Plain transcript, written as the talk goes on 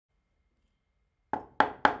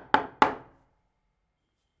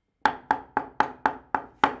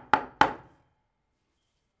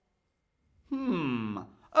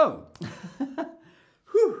Oh,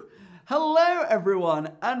 whew. Hello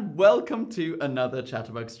everyone and welcome to another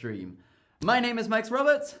Chatterbug stream. My name is Max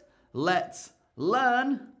Roberts. Let's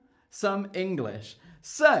learn some English.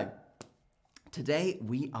 So, today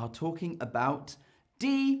we are talking about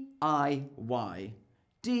DIY.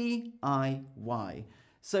 DIY.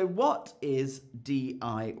 So what is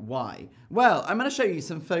DIY? Well, I'm going to show you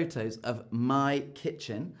some photos of my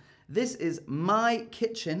kitchen. This is my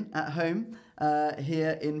kitchen at home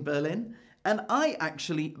here in Berlin, and I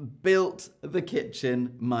actually built the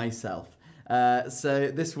kitchen myself.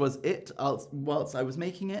 So this was it whilst I was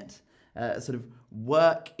making it, sort of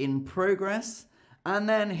work in progress, and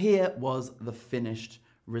then here was the finished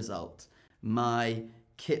result, my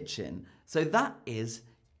kitchen. So that is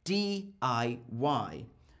DIY.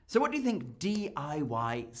 So what do you think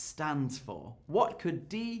DIY stands for? What could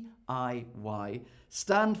DIY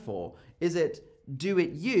stand for? Is it do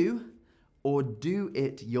it you or do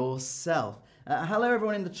it yourself? Hello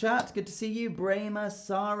everyone in the chat. Good to see you. Brahma,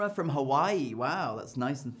 Sarah from Hawaii. Wow, that's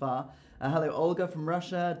nice and far. Hello Olga from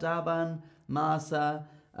Russia. Daban, Masa.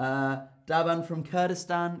 Daban from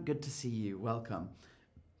Kurdistan. Good to see you. Welcome.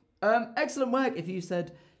 Excellent work. If you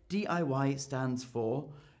said DIY stands for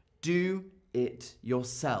do it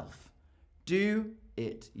yourself. Do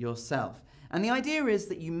it yourself. And the idea is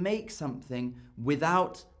that you make something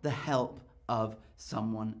without the help of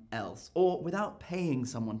someone else or without paying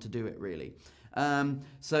someone to do it, really.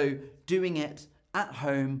 So doing it at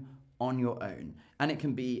home on your own. And it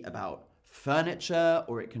can be about furniture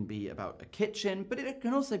or it can be about a kitchen, but it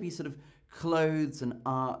can also be sort of clothes and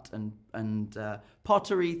art and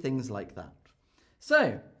pottery, things like that.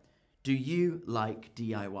 So, do you like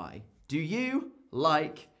DIY? Do you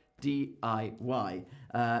like DIY?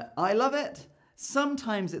 I love it.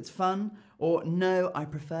 Sometimes it's fun, or no, I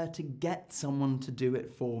prefer to get someone to do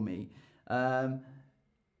it for me.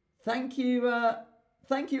 Thank you,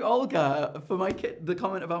 Olga, for the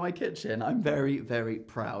comment about my kitchen. I'm very, very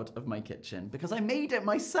proud of my kitchen because I made it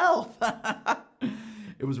myself.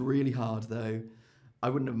 It was really hard though. I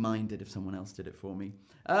wouldn't have minded if someone else did it for me.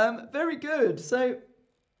 Very good. So,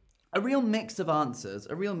 a real mix of answers.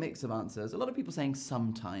 A lot of people saying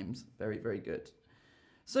sometimes. Very, very good.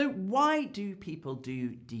 So why do people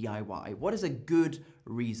do DIY? What is a good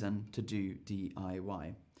reason to do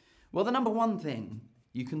DIY? Well, the number one thing,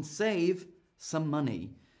 you can save some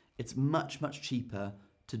money. It's much, much cheaper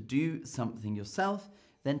to do something yourself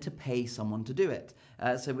than to pay someone to do it.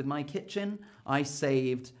 So with my kitchen, I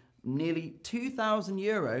saved nearly 2,000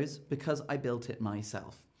 euros because I built it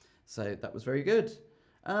myself. So that was very good.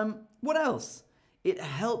 What else? It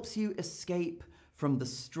helps you escape from the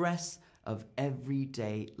stress of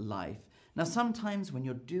everyday life. Now, sometimes when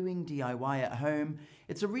you're doing DIY at home,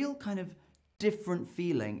 it's a real kind of different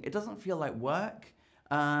feeling. It doesn't feel like work,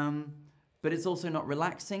 but it's also not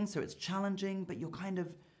relaxing, so it's challenging, but you're kind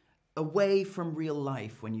of away from real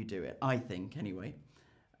life when you do it, I think, anyway.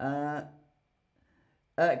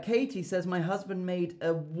 Katie says, my husband made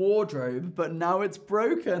a wardrobe, but now it's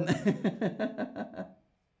broken.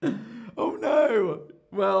 Oh no!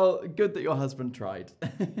 Well, good that your husband tried.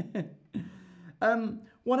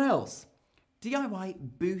 What else? DIY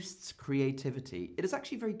boosts creativity. It is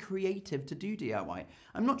actually very creative to do DIY.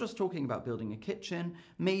 I'm not just talking about building a kitchen.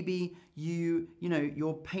 Maybe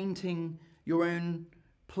you're painting your own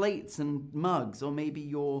plates and mugs, or maybe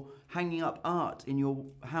you're hanging up art in your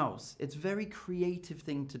house. It's a very creative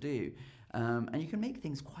thing to do. And you can make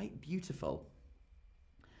things quite beautiful.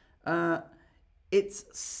 It's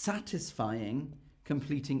satisfying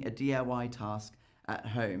completing a DIY task at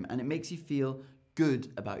home, and it makes you feel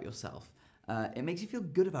good about yourself. It makes you feel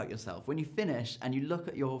good about yourself. When you finish and you look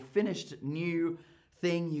at your finished new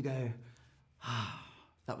thing, you go, ah,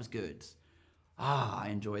 that was good. Ah, I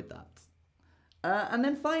enjoyed that. And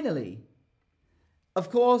then finally,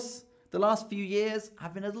 of course, the last few years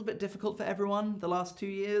have been a little bit difficult for everyone. The last 2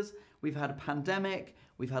 years, we've had a pandemic,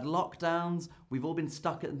 we've had lockdowns, we've all been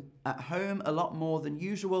stuck at home a lot more than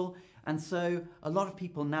usual. And so a lot of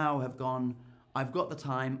people now have gone, I've got the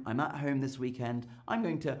time, I'm at home this weekend, I'm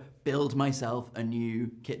going to build myself a new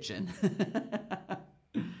kitchen.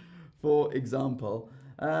 For example.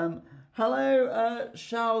 Hello,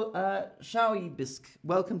 Shao Bisk.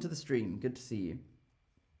 Welcome to the stream. Good to see you.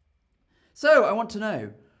 So, I want to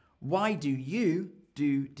know, why do you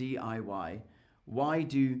do DIY? Why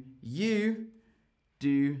do you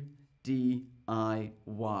do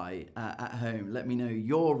DIY at home? Let me know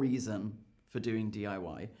your reason for doing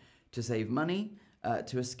DIY. To save money,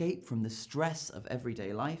 to escape from the stress of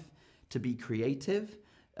everyday life, to be creative,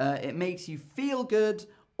 it makes you feel good,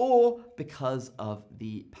 or because of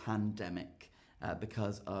the pandemic.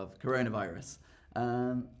 because of coronavirus.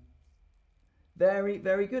 Very,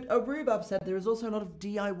 very good. Oh, Rhubarb said there is also a lot of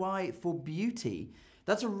DIY for beauty.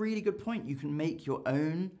 That's a really good point. You can make your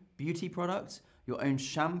own beauty products, your own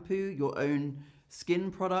shampoo, your own skin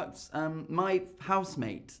products. My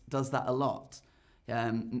housemate does that a lot.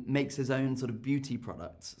 Makes his own sort of beauty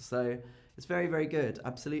products. So it's very, very good.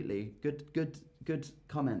 Absolutely. Good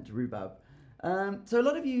comment, Rhubarb. So a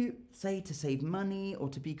lot of you say to save money or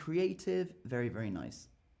to be creative. Very, very nice.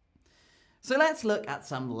 So let's look at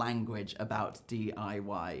some language about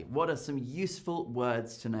DIY. What are some useful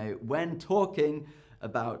words to know when talking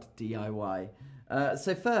about DIY?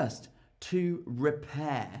 So first, to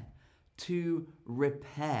repair. To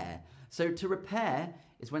repair. So to repair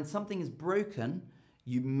is when something is broken,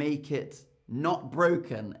 you make it not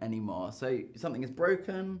broken anymore. So something is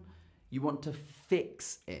broken, you want to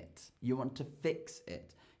fix it. You want to fix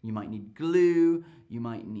it. You might need glue, you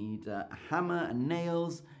might need a hammer and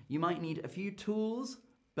nails, you might need a few tools,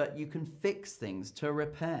 but you can fix things to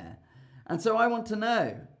repair. And so I want to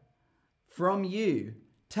know from you,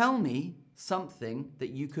 tell me something that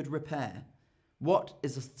you could repair. What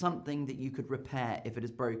is something that you could repair if it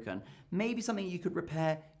is broken? Maybe something you could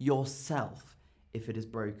repair yourself if it is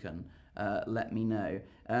broken. Let me know.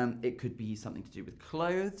 It could be something to do with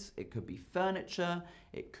clothes, it could be furniture,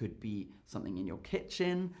 it could be something in your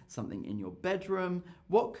kitchen, something in your bedroom.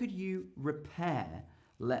 What could you repair?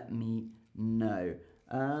 Let me know.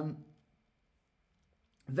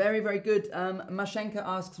 Very, very good. Mashenka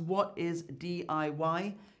asks, what is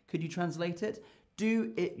DIY? Could you translate it?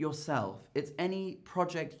 Do it yourself. It's any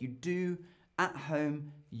project you do at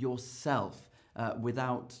home yourself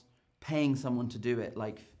without paying someone to do it,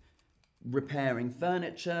 like repairing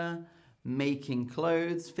furniture, making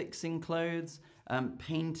clothes, fixing clothes,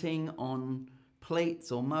 painting on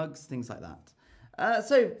plates or mugs, things like that.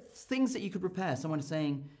 So things that you could repair. Someone is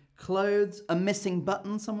saying clothes, a missing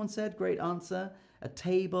button, someone said, great answer. A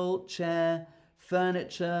table, chair,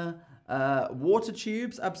 furniture, water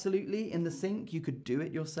tubes, absolutely, in the sink. You could do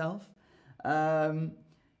it yourself.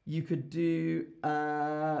 You could do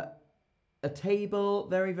a table,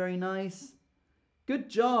 very, very nice. Good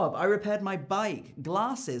job. I repaired my bike,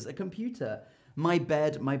 glasses, a computer, my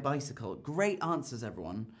bed, my bicycle. Great answers,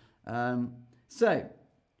 everyone. So,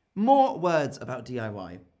 more words about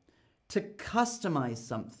DIY. To customize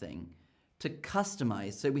something. To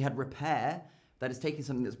customize. So we had repair, that is taking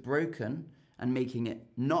something that's broken and making it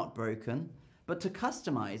not broken. But to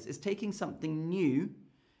customize is taking something new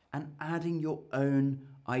and adding your own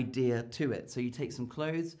idea to it. So you take some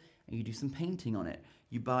clothes and you do some painting on it.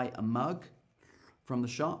 You buy a mug from the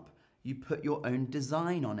shop, you put your own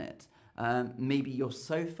design on it. Maybe your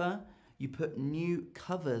sofa, you put new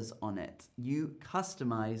covers on it. You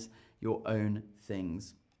customize your own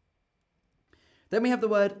things. Then we have the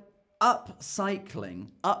word upcycling.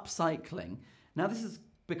 Upcycling. Now this has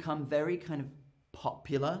become very kind of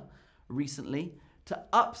popular recently. To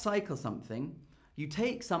upcycle something, you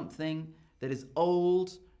take something that is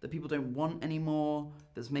old, that people don't want anymore,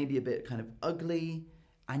 that's maybe a bit kind of ugly,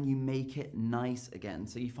 and you make it nice again.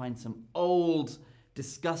 So you find some old,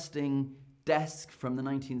 disgusting desk from the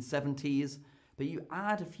 1970s, but you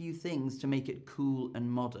add a few things to make it cool and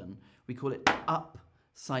modern. We call it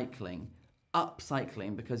upcycling.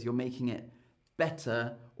 Upcycling because you're making it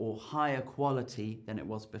better or higher quality than it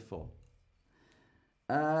was before.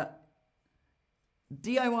 DIY,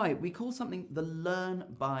 we call something the learn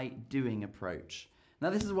by doing approach. Now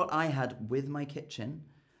this is what I had with my kitchen.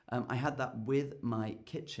 I had that with my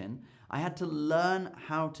kitchen. I had to learn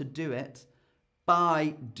how to do it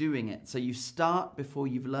by doing it. So you start before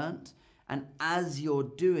you've learnt, and as you're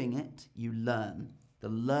doing it, you learn. The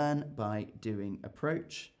learn by doing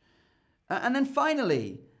approach. And then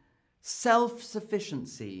finally,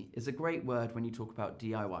 self-sufficiency is a great word when you talk about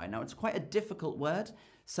DIY. Now, it's quite a difficult word,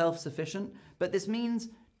 self-sufficient, but this means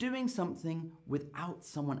doing something without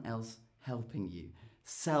someone else helping you.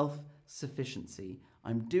 Self-sufficiency.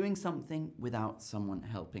 I'm doing something without someone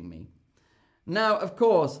helping me. Now, of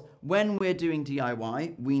course, when we're doing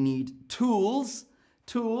DIY, we need tools.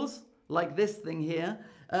 Tools like this thing here.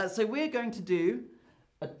 So we're going to do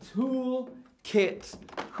a tool kit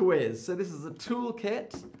quiz. So this is a tool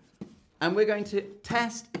kit, and we're going to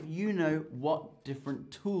test if you know what different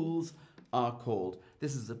tools are called.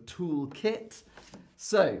 This is a tool kit.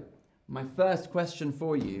 So my first question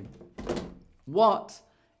for you, what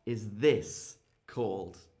is this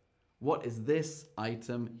called? What is this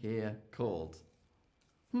item here called?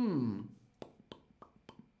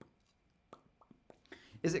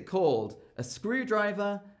 Is it called a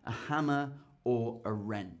screwdriver, a hammer, or a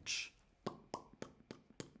wrench?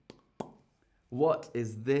 What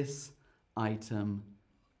is this item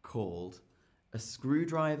called? A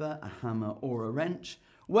screwdriver, a hammer, or a wrench?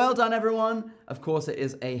 Well done, everyone. Of course, it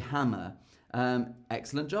is a hammer.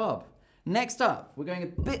 Excellent job. Next up, we're going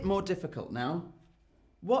a bit more difficult now.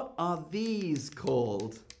 What are these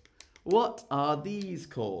called? What are these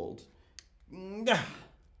called?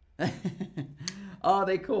 Are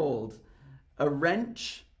they called a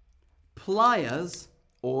wrench, pliers,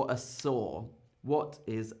 or a saw? What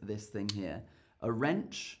is this thing here? A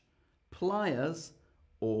wrench, pliers,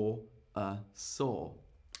 or a saw?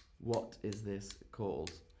 What is this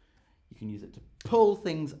called? You can use it to pull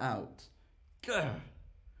things out.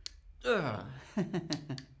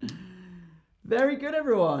 Very good,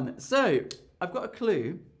 everyone. So, I've got a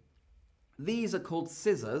clue. These are called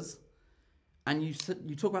scissors, and you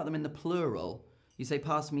talk about them in the plural. You say,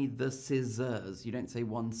 pass me the scissors. You don't say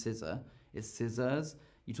one scissor. It's scissors.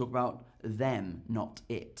 You talk about them, not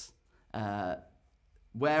it.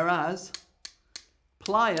 Whereas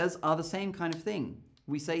pliers are the same kind of thing.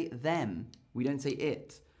 We say them. We don't say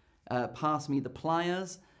it. Pass me the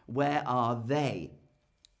pliers. Where are they?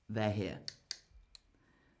 They're here.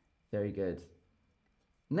 Very good.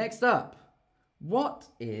 Next up, what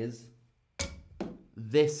is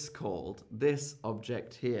this called? This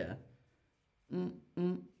object here. You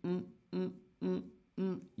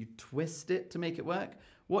twist it to make it work.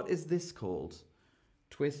 What is this called?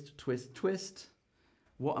 Twist, twist, twist.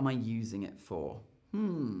 What am I using it for?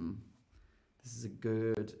 This is a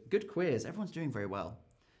good quiz. Everyone's doing very well.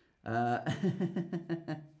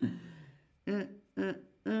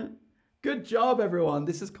 Good job, everyone.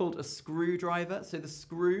 This is called a screwdriver. So the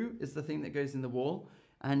screw is the thing that goes in the wall,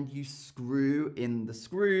 and you screw in the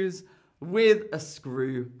screws with a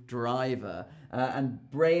screwdriver. And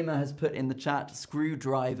Bramer has put in the chat,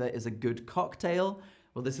 screwdriver is a good cocktail.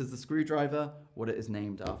 Well, this is the screwdriver, what it is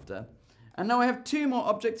named after. And now I have two more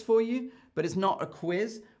objects for you, but it's not a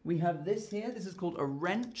quiz. We have this here. This is called a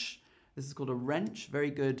wrench. This is called a wrench.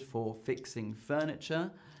 Very good for fixing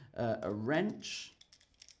furniture. A wrench.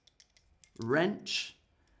 Wrench.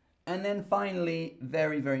 And then finally,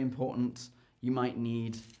 very, very important, you might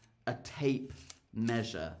need a tape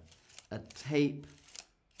measure. A tape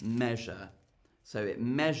measure. So it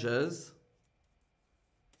measures,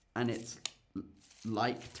 and it's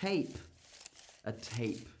like tape. A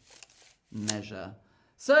tape measure.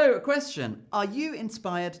 So, a question. Are you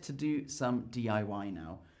inspired to do some DIY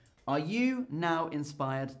now? Are you now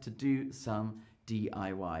inspired to do some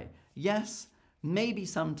DIY? Yes, maybe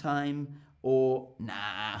sometime, or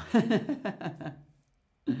nah.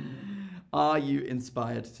 Are you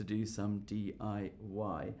inspired to do some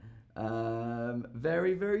DIY?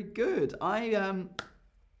 Very, very good. I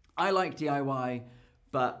like DIY,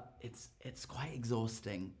 but it's quite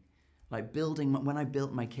exhausting. Like when I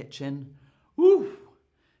built my kitchen, woo,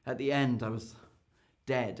 at the end I was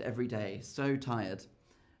dead every day, so tired.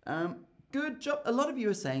 Good job. A lot of you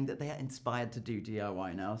are saying that they are inspired to do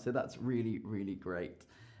DIY now, so that's really, really great.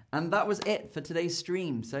 And that was it for today's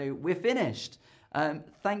stream. So we're finished.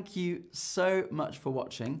 Thank you so much for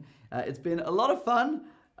watching. It's been a lot of fun.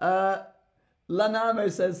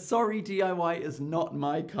 Lanamo says, sorry, DIY is not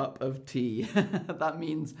my cup of tea. That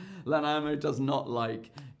means Lanamo does not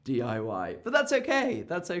like DIY. But that's okay.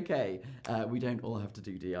 That's okay. We don't all have to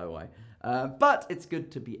do DIY. But it's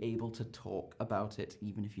good to be able to talk about it,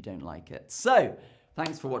 even if you don't like it. So,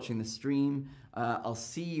 thanks for watching the stream. I'll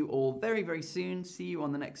see you all very, very soon. See you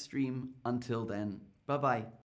on the next stream. Until then, bye-bye.